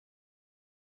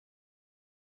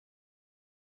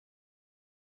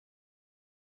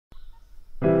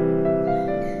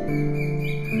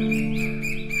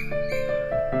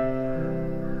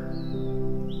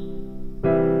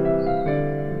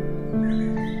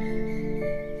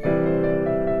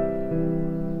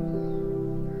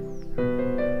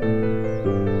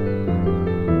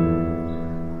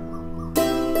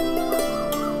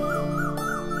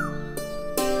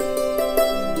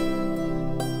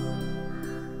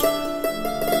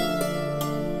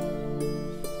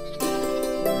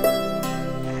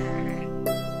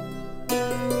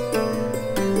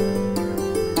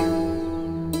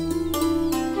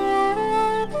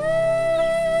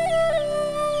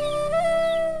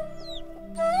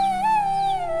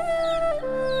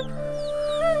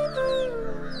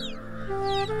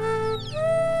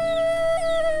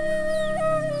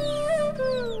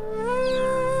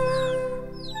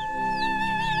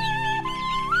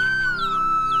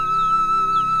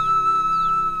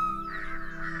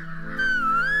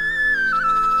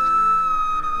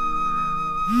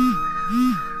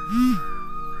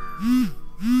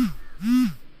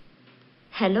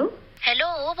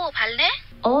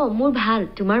মোৰ ভাল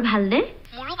তোমাৰ ভাল নে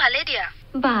মোৰো ভালে দিয়া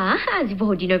বা আজি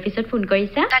বহুত দিনৰ পিছত ফোন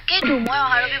কৰিছা তাকেটো মই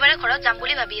অহা ৰবিবাৰে ঘৰত যাম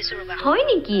বুলি ভাবি আছো ৰবা হয়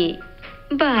নেকি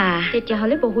বা তেতিয়া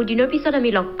হলে বহুত দিনৰ পিছত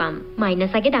আমি লগ পাম মাইনা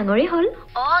সাগে ডাঙৰে হল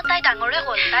তাই ডাঙৰে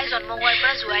হল তাই জন্ম হোৱাৰ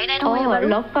পৰা যোৱাই নাই নহয় বাৰু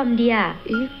লগ পাম দিয়া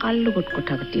এই কাল লগত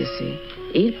কথা পাতি আছে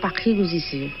এই পাখি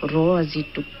গুজিছে আজি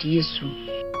তোক দি আছো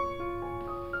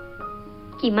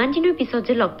কিমান দিনৰ পিছত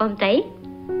যে লগ পাম তাই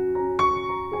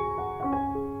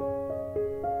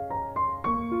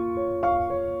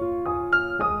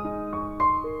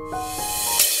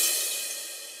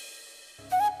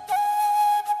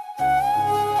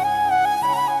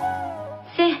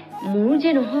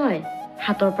নহয়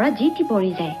হাতৰ পৰা জিতি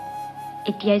পৰি যায়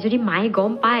এতিয়াই যদি মায়ে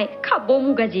গম পায় খাব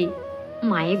মোক আজি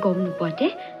মায়ে গম নোপোৱাতে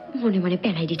মনে মনে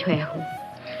পেলাই দি থৈ আহো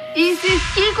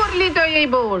কি কৰিলি তই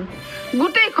এইবোৰ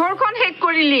গোটেই ঘৰখন শেষ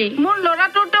কৰিলি মোৰ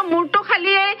ল'ৰাটোৰতো মূৰটো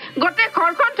খালিয়ে গোটেই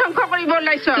ঘৰখন ধ্বংস কৰিব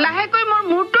ওলাইছ লাহেকৈ মোৰ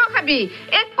মূৰটো খাবি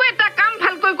একো এটা কাম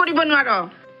ভালকৈ কৰিব নোৱাৰ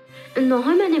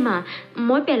নহয় মানে মা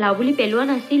মই পেলাও বুলি পেলোৱা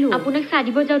নাছিলো আপোনাক চাহ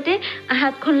দিব যাওঁতে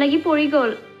হাতখন লাগি পৰি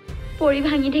গ'ল পৰি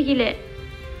ভাঙি থাকিলে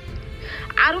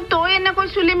আৰু তই এনেকৈ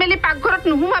চুলি মেলি পাকঘৰত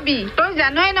নুহুমাবি তই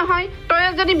জানই নহয় তই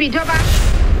যদি বিধৱা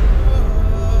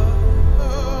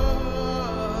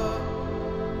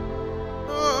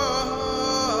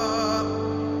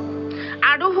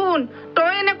আৰু শুন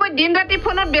তই এনেকৈ দিন ৰাতি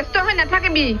ফোনত ব্যস্ত হৈ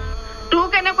নাথাকিবি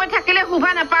তোক এনেকৈ থাকিলে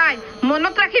শোভা নাপায়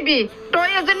মনত ৰাখিবি তই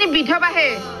এজনী বিধৱাহে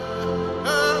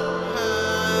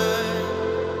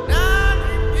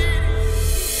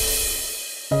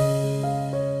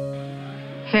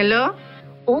হেল্ল'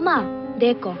 মা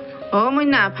দে ক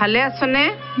মইনা ভালে আছনে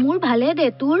মোৰ ভালে দে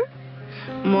তোৰ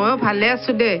ময়ো ভালে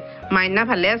আছো দে মাইনা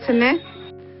ভালে আছেনে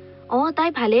তাই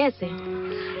ভালে আছে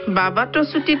বাবাতো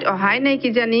ছুটিত অহাই নাই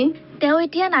কিজানি তেওঁ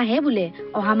এতিয়া নাহে বোলে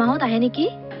অহা মাহত আহে নেকি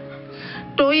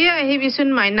তইয়ে আহিবিচোন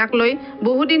মাইনাক লৈ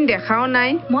বহুদিন দেখাও নাই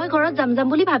মই ঘৰত যাম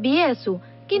বুলি ভাবিয়ে আছো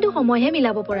কিন্তু সময়হে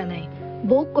মিলাব পৰা নাই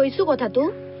বৌক কৈছো কথাটো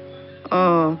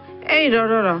এই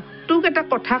ৰ তোক এটা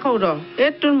কথা কওঁ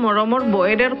এই তোৰ মৰমৰ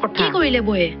বৌয়েৰৰ কথা কি কৰিলে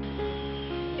বৌয়ে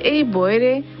এই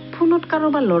বৌয়েৰে ফোনত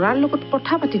কাৰোবাৰ ল'ৰাৰ লগত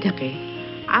কথা পাতি থাকে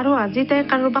আৰু আজি তাই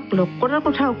কাৰোবাক লগ কৰাৰ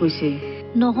কথাও কৈছে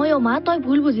নহয় মা তই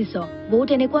ভুল বুজিছ বৌ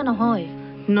তেনেকুৱা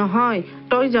নহয়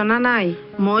তই জনা নাই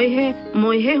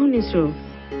মইহে শুনিছো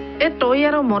তই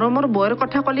আৰু মৰমৰ বৌয়েৰ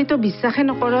কথা কলিতো বিশ্বাসে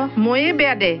নকৰ ময়ে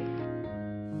বেয়া দে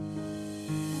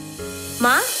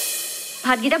মা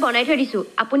ভাতকেইটা বনাই থৈ দিছো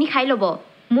আপুনি খাই ল'ব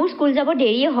মোৰ স্কুল যাব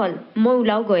দেৰিয়ে হ'ল মই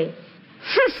ওলাও গৈ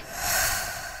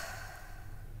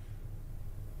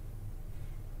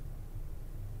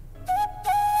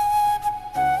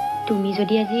তুমি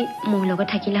যদি আজি মোৰ লগত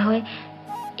থাকিলা হয়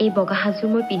এই বগা সাজযোৰ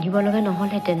মই পিন্ধিব লগা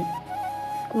নহ'লহেঁতেন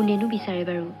কোনেনো বিচাৰে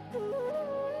বাৰু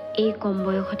এই কম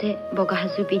বয়সতে বগা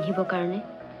সাজযোৰ পিন্ধিবৰ কাৰণে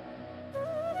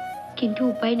কিন্তু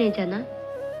উপায় নাই জানা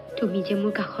তুমি যে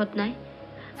মোৰ কাষত নাই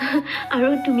আৰু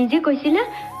তুমি যে কৈছিলা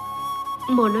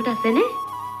মনত আছেনে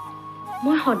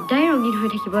মই সদায় ৰঙীন হৈ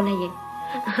থাকিব লাগে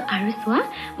আৰু চোৱা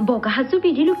বগা সাজযোৰ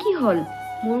পিন্ধিলো কি হ'ল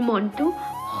মোৰ মনটো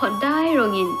সদায়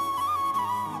ৰঙীন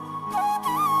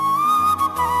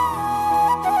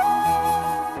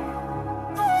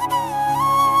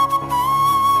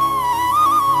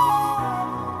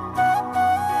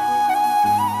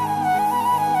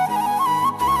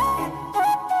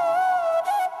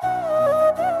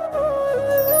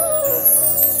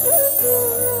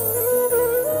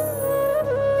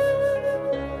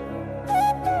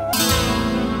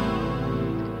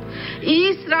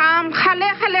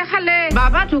খালে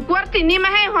বাবা ঢুকুৱাৰ 3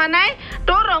 মাহে হোৱা নাই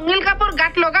তোৰ ৰঙিল কাপোৰ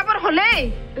গাত লগাবৰ হলেই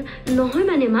নহয়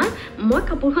মানে মা মই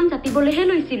কাপোৰখন জাপিবলৈহে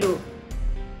লৈছিলো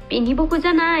পিন্ধিব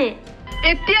খোজা নাই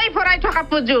এতিয়াই ভৰাই থ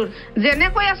কাপোৰযোৰ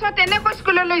যেনেকৈ আছ তেনেকৈ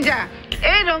স্কুললৈ যা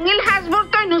এই ৰঙিল সাজবোৰ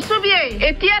তই নুচুবিয়ে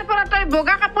এতিয়াৰ পৰা তই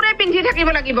বগা কাপোৰে পিন্ধি থাকিব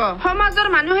লাগিব সমাজৰ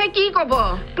মানুহে কি কব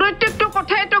প্ৰত্যেকটো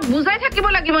কথাই তোক বুজাই থাকিব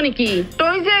লাগিব নেকি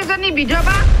তই যে এজনী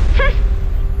বিধৱা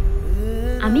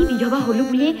আমি বিধৱা হলো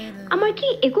বুলিয়ে আমাৰ কি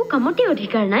একো কামতে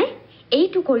অধিকাৰ নাই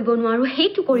এইটো কৰিব নোৱাৰো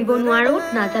সেইটো কৰিব নোৱাৰো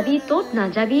নাযাবি তত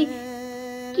নাযাবি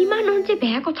কিমানৰ যে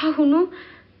বেয়া কথা শুনো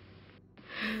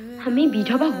আমি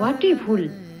বিধৱা হোৱাটোৱে ভুল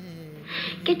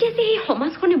কেতিয়া যে এই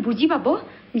সমাজখনে বুজি পাব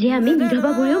যে আমি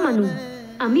বিধৱাবোৰেও মানুহ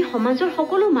আমি সমাজৰ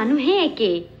সকলো মানুহে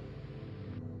একে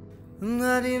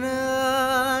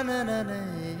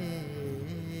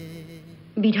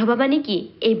বিধৱা মানে কি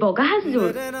এই বগা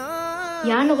সাজযোৰ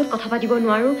ইয়াৰ লগত কথা পাতিব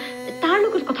নোৱাৰো তাৰ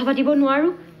লগত কথা পাতিব নোৱাৰো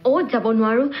অত যাব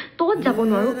নোৱাৰো তত যাব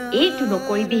নোৱাৰো এইটো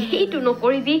নকৰিবি সেইটো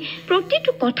নকৰিবি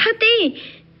প্ৰতিটো কথাতেই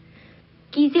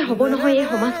কি যে হ'ব নহয় এই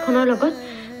সমাজখনৰ লগত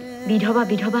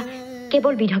বিধৱা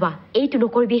কেৱল বিধৱা এইটো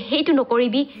নকৰিবি সেইটো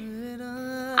নকৰিবি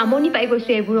আমনি পাই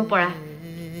গৈছো এইবোৰৰ পৰা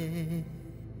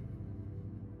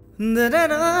তই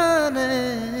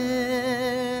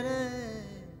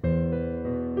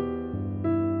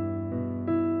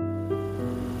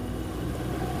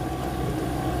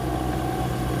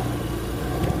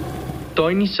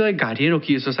নিশ্চয় গাড়ী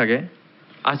ৰখি আছ চাগে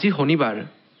আজি শনিবাৰ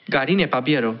গাড়ী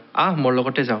নেপাবি আৰু আহ মোৰ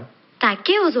লগতে যাওঁ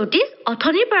তাকে জ্যোতিষ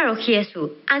অথনিৰ পৰা ৰখি আছো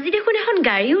আজি দেখোন এখন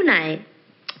গাড়ীও নাই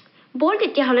বল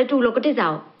তেতিয়াহ'লে তোৰ লগতে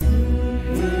যাওঁ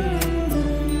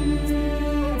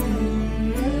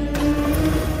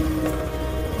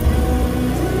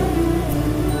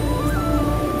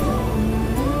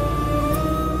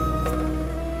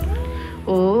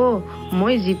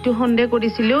মই যিটো সন্দেহ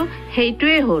কৰিছিলো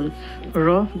সেইটোৱে হ'ল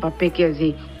বাপেকে আজি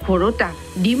ঘৰতা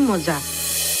দিম মজা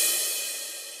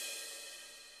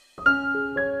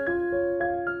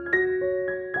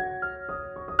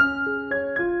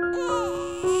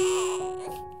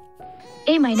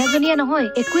এই মাইনাজনীয়ে নহয়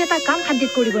একো এটা কাম শান্তিত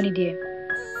কৰিব নিদিয়ে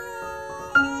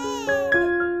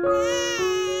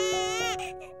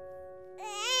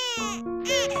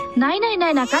নাই নাই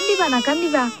নাই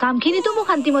নাকান্দিবা কামখিনিতো মোক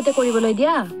শান্তিমতে কৰিবলৈ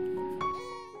দিয়া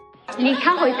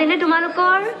লিখা হৈছেনে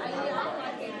তোমালোকৰ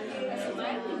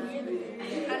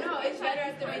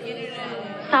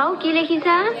চাও কি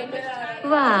লিখিছা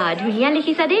বাহ ধুনীয়া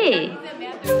লিখিছা দেই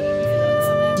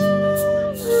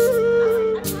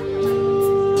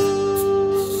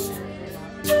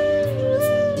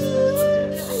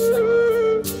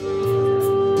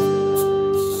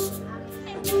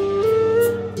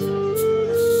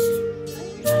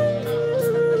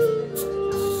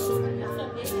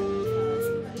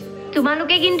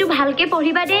তোমালোকে কিন্তু ভালকে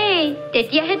পঢ়িবা দেই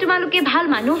তেতিয়াহে তোমালোকে ভাল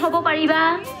মানুহ হ'ব পাৰিবা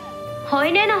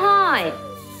হয়নে নহয়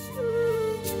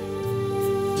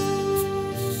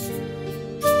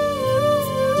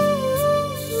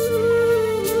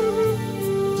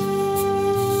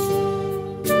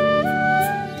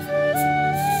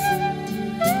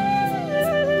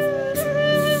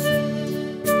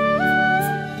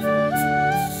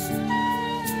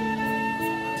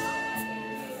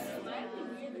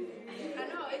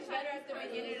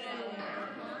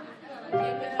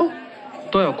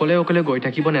তই অকলে অকলে গৈ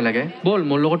থাকিব নালাগে বল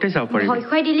মোৰ লগতে যাব পাৰিবি ভয়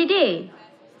খুৱাই দিলি দেই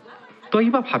তই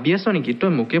কিবা ভাবি আছ নেকি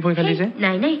তই মোকে ভয় খালি যে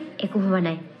নাই নাই একো হোৱা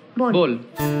নাই বল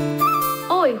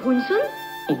ঐ শুনচোন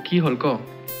কি হ'ল ক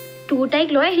তোৰ তাইক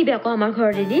লৈ আহিবি আকৌ আমাৰ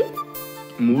ঘৰত এদিন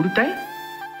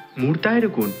মোৰ তাই আৰু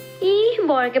কোন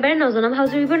বৰ একেবাৰে নজনা ভাও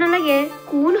জুৰিব নালাগে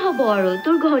কোন হ'ব আৰু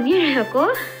তোৰ ঘনীয়েৰে আকৌ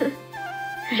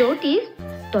জ্যোতিষ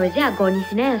তই যে আগৰ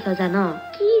নিচিনাই আছ জান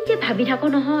কি যে ভাবি থাক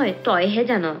নহয় তইহে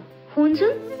জান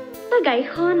শুনচোন তই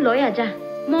গাড়ীখন লৈ আজা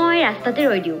মই ৰাস্তাতে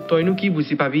ৰৈ দিওঁ তইনো কি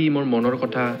বুজি পাবি মোৰ মনৰ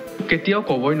কথা কেতিয়াও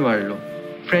ক'বই নোৱাৰিলো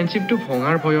ফ্ৰেণ্ডশ্বিপটো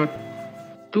ভঙাৰ ভয়ত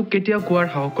তোক কেতিয়াও কোৱাৰ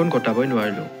সাহসকণ গতাবই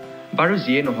নোৱাৰিলো বাৰু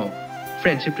যিয়ে নহওক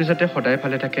ফ্ৰেণ্ডশ্বিপটো যাতে সদায়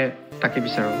ভালে থাকে তাকে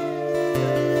বিচাৰোঁ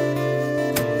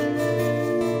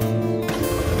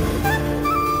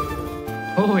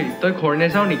ঐ তই ঘৰ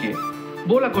নেযাওঁ নেকি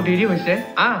ব'ল আকৌ দেৰি হৈছে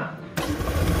আহ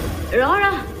ৰ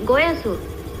গৈ আছো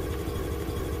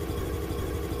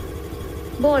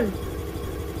বল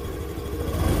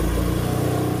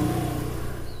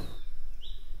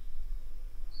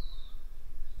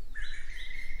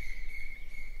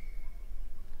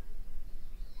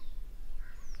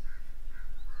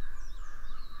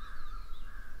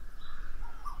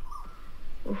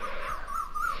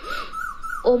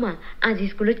মা আজি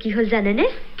স্কুলত কি হ'ল জানেনে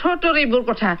তোৰ এইবোৰ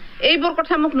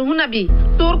কথা মোক নুশুনাবি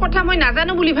তোৰ কথা মই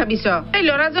নাজানো বুলি ভাবিছ এই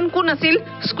ল'ৰাজন কোন আছিল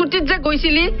স্কুটিত যে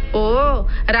গৈছিলি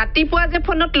ৰাতিপুৱা যে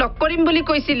ফোনত লগ কৰিম বুলি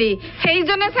কৈছিলি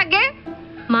সেইজনে চাগে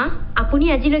মা আপুনি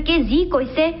আজিলৈকে যি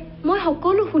কৈছে মই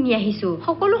সকলো শুনি আহিছো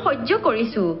সকলো সহ্য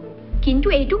কৰিছো কিন্তু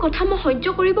এইটো কথা মই সহ্য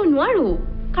কৰিব নোৱাৰো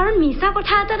কাৰণ মিছা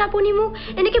কথা এটাত আপুনি মোক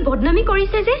এনেকে বদনামি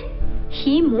কৰিছে যে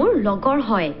সি মোৰ লগৰ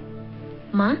হয়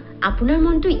মা আপোনাৰ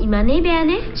মনটো ইমানেই বেয়া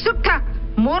নে চুপ থাক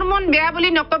মোৰ মন বেয়া বুলি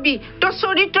নকবি তোৰ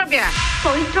চৰিত্ৰ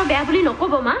বেয়া বুলি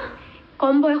নকব মা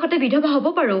কম বয়সতে বিধৱা হ'ব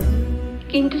পাৰো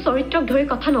কিন্তু চৰিত্ৰক ধৰি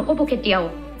কথা নকব কেতিয়াও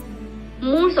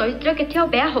মোৰ চৰিত্ৰ কেতিয়াও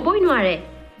বেয়া হ'বই নোৱাৰে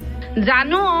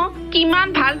জানো কিমান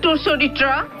ভাল তোৰ চৰিত্ৰ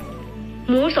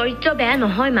মোৰ চৰিত্ৰ বেয়া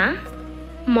নহয় মা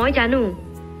মই জানো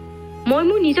মই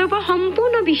মোৰ নিজৰ ওপৰত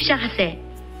সম্পূৰ্ণ বিশ্বাস আছে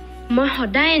মই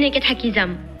সদায় এনেকে থাকি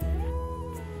যাম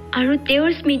আৰু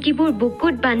তেওঁৰ স্মৃতিবোৰ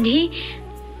বুকুত বান্ধি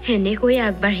হেনেকৈ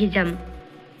আগবাঢ়ি যাম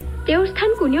তেওঁৰ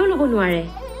স্থান কোনেও ল'ব নোৱাৰে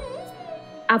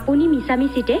আপুনি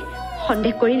মিছামিছিতে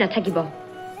সন্দেহ কৰি নাথাকিব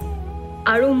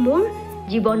আৰু মোৰ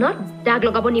জীৱনত দাগ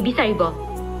লগাব নিবিচাৰিব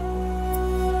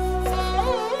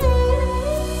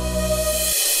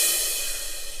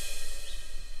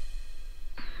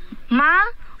মা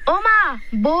মা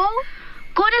বৌ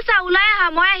ক'ত আছা ওলাই আহা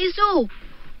মই আহিছো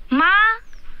মা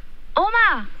মা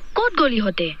ক'ত গলি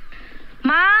হতে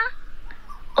মা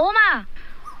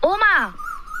অ' মা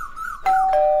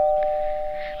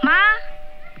মা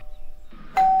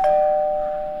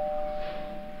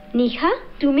নিশা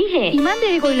তুমিহে ইমান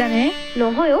দেৰি কৰিলানে?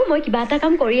 নহয় মই কিবা এটা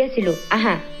কাম কৰি আছিলো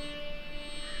আহা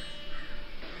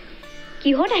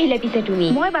কিহত আহিলা পিছে তুমি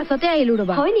মই বাছতে আহিলো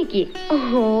ৰবা হয় নেকি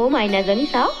মাইনাজনী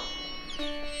চাও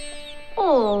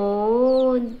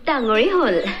ডাঙৰেই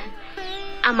হ'ল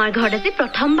আমাৰ ঘৰত আজি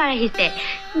প্ৰথমবাৰ আহিছে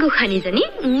গোসানীজনী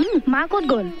মা ক'ত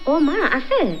গ'ল মা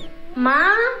আছে মা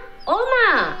মা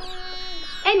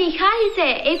এই নিশা আহিছে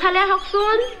এইফালে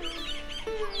আহকচোন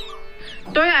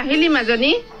তই আহিলি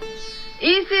মাজনী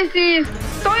ইচ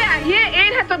তই আহিয়ে এই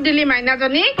হাতত দিলি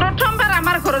মাইনাজনী প্ৰথমবাৰ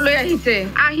আমাৰ ঘৰলৈ আহিছে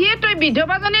আহিয়ে তই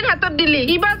বিধৱাজনীৰ হাতত দিলি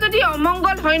কিবা যদি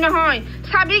অমংগল হয় নহয়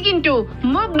চাবি কিন্তু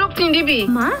মোক দুখ নিদিবি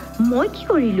মা মই কি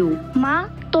কৰিলো মা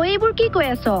তই এইবোৰ কি কৈ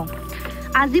আছ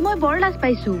আজি মই বৰ লাজ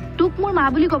পাইছো তোক মোৰ মা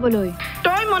বুলি ক'বলৈ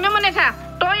তই মনে মনে থাক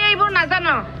তই এইবোৰ নাজান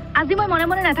আজি মই মনে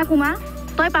মনে নাথাকো মা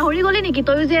তই পাহৰি গলি নেকি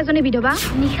তয়ো যে এজনী বিধৱা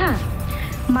নিশা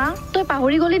মা তই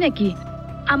পাহৰি গলি নেকি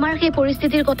আমাৰ সেই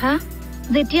পৰিস্থিতিৰ কথা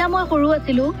যেতিয়া মই সৰু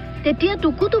আছিলো তেতিয়া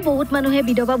তোকোতো বহুত মানুহে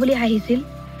বিধৱা বুলি হাঁহিছিল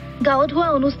গাঁৱত হোৱা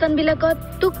অনুষ্ঠানবিলাকত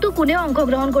তোকতো কোনেও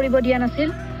অংশগ্ৰহণ কৰিব দিয়া নাছিল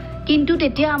কিন্তু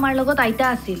তেতিয়া আমাৰ লগত আইতা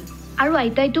আছিল আৰু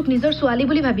আইতাই তোক নিজৰ ছোৱালী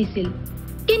বুলি ভাবিছিল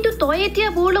কিন্তু তই এতিয়া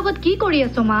বৌৰ লগত কি কৰি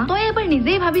আছ মা তই এবাৰ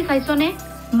নিজেই ভাবি চাইছনে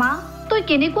মা তই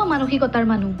কেনেকুৱা মানসিকতাৰ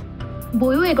মানুহ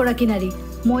বৌও এগৰাকী নাৰী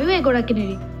ময়ো এগৰাকী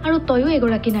নাৰী আৰু তয়ো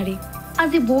এগৰাকী নাৰী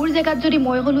আজি বৌৰ জেগাত যদি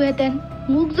মই হলোহেঁতেন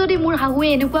মোক যদি মোৰ শাহুৱে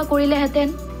এনেকুৱা কৰিলেহেঁতেন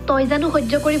তই জানো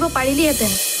সহ্য কৰিব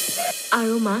পাৰিলিহেঁতেন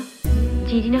আৰু মা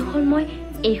যিদিনাখন মই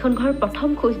এইখন ঘৰ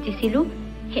প্ৰথম খোজ দিছিলো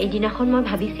সেইদিনাখন মই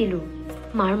ভাবিছিলো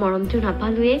মাৰ মৰমটো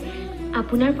নাপালোৱে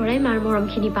আপোনাৰ পৰাই মাৰ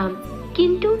মৰমখিনি পাম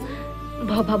কিন্তু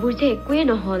ভবাবোৰ যে একোৱে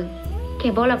নহল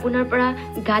কেৱল আপোনাৰ পৰা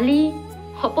গালি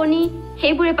সপনি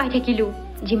সেইবোৰে পাই থাকিলো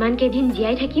যিমান কেইদিন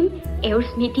জীয়াই থাকিম এওঁৰ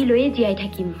স্মৃতি লৈয়ে জীয়াই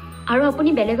থাকিম আৰু আপুনি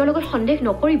বেলেগৰ লগত সন্দেহ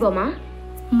নকৰিব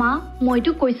মা মই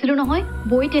তোক কৈছিলো নহয়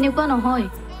বৈ তেনেকুৱা নহয়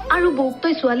আৰু বৌক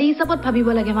তই ছোৱালী হিচাপত ভাবিব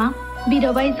লাগে মা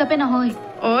বিধৱা হিচাপে নহয়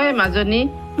মাজনী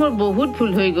মোৰ বহুত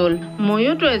ভুল হৈ গ'ল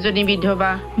ময়োতো এজনী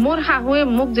বিধৱা মোৰ শাহুৱে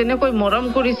মোক যেনেকৈ মৰম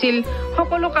কৰিছিল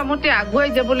সকলো কামতে আগুৱাই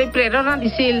যাবলৈ প্ৰেৰণা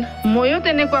দিছিল ময়ো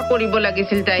তেনেকুৱা কৰিব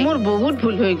লাগিছিল তাই মোৰ বহুত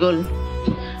ভুল হৈ গ'ল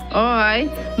আই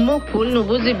মোক ভুল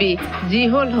নুবুজিবি যি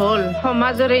হ'ল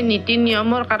সমাজৰ এই নীতি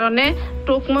নিয়মৰ কাৰণে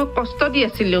তোক মই কষ্ট দি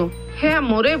আছিলো সেয়া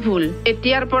মোৰে ভুল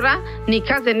এতিয়াৰ পৰা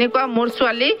নিশা যেনেকুৱা মোৰ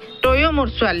ছোৱালী তয়ো মোৰ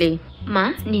ছোৱালী মা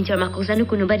নিজৰ মাকক জানো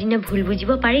কোনোবা দিনা ভুল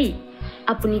বুজিব পাৰি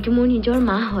আপুনিতো মোৰ নিজৰ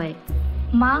মা হয়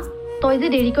মা তই যে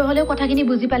দেৰিকৈ হলেও কথাখিনি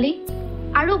বুজি পালি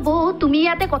আৰু বৌ তুমি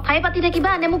ইয়াতে কথাই পাতি থাকিবা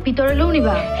নে মোক ভিতৰলৈও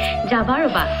নিবা যাবা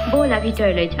ৰবা ব'লা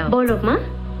ভিতৰলৈ যাওঁ ব'লক মা